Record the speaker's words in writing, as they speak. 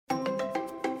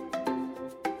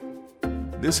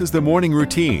This is the Morning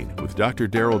Routine with Dr.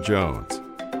 Darrell Jones.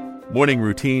 Morning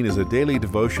Routine is a daily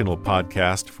devotional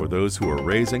podcast for those who are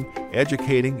raising,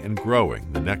 educating, and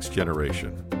growing the next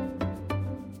generation.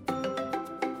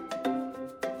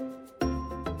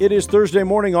 It is Thursday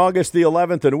morning, August the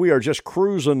 11th, and we are just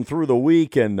cruising through the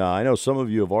week. And I know some of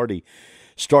you have already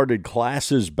started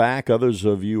classes back. Others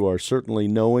of you are certainly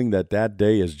knowing that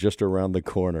day is just around the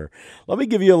corner. Let me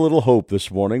give you a little hope this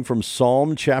morning from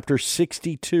Psalm chapter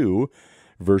 62,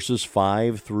 verses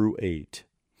 5 through 8.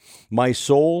 My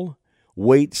soul,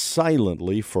 wait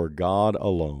silently for God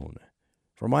alone,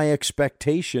 for my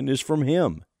expectation is from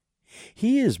Him.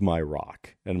 He is my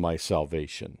rock and my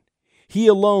salvation. He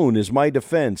alone is my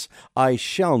defense. I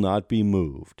shall not be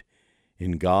moved.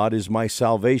 In God is my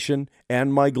salvation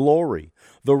and my glory,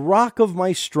 the rock of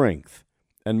my strength,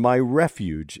 and my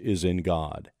refuge is in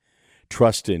God.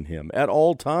 Trust in Him at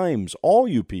all times, all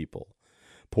you people.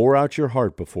 Pour out your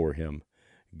heart before Him.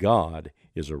 God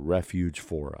is a refuge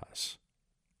for us.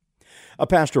 A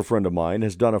pastor friend of mine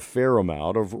has done a fair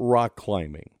amount of rock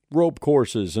climbing, rope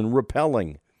courses, and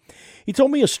rappelling. He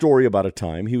told me a story about a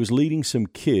time he was leading some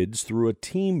kids through a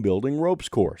team-building ropes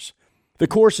course. The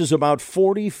course is about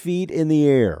 40 feet in the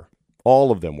air. All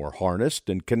of them were harnessed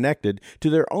and connected to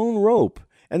their own rope,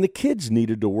 and the kids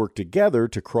needed to work together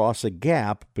to cross a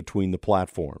gap between the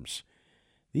platforms.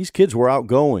 These kids were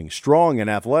outgoing, strong, and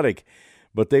athletic,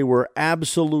 but they were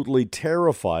absolutely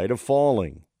terrified of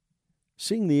falling.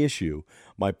 Seeing the issue,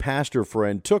 my pastor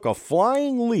friend took a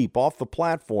flying leap off the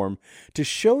platform to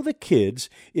show the kids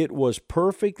it was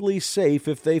perfectly safe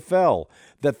if they fell,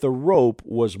 that the rope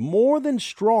was more than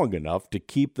strong enough to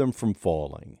keep them from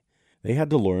falling. They had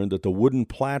to learn that the wooden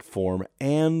platform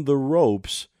and the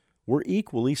ropes were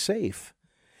equally safe.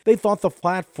 They thought the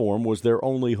platform was their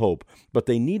only hope, but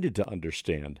they needed to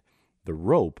understand the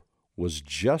rope was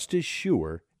just as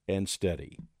sure and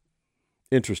steady.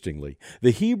 Interestingly,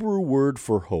 the Hebrew word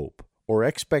for hope or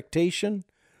expectation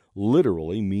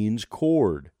literally means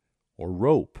cord or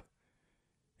rope.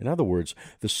 In other words,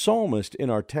 the psalmist in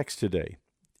our text today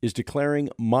is declaring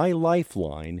my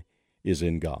lifeline is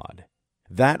in God.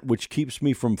 That which keeps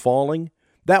me from falling,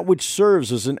 that which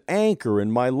serves as an anchor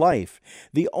in my life,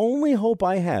 the only hope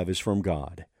I have is from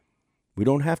God. We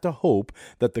don't have to hope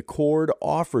that the cord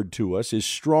offered to us is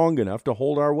strong enough to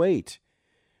hold our weight.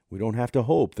 We don't have to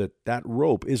hope that that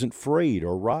rope isn't frayed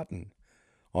or rotten.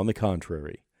 On the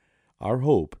contrary, our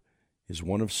hope is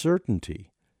one of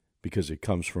certainty because it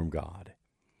comes from God.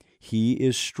 He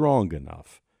is strong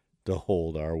enough to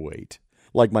hold our weight.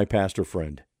 Like my pastor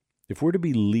friend, if we're to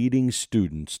be leading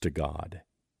students to God,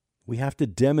 we have to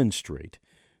demonstrate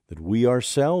that we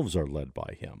ourselves are led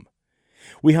by Him.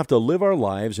 We have to live our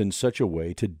lives in such a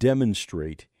way to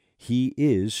demonstrate He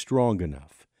is strong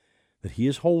enough, that He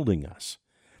is holding us,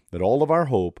 that all of our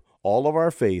hope, all of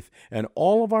our faith, and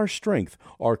all of our strength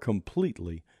are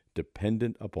completely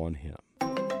dependent upon Him.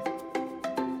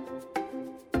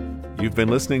 You've been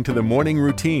listening to the Morning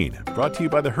Routine, brought to you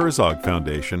by the Herzog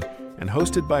Foundation and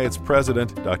hosted by its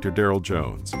president, Dr. Darrell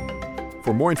Jones.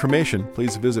 For more information,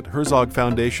 please visit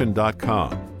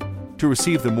herzogfoundation.com. To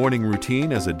receive the Morning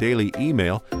Routine as a daily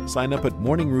email, sign up at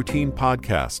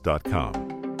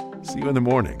morningroutinepodcast.com. See you in the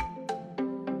morning.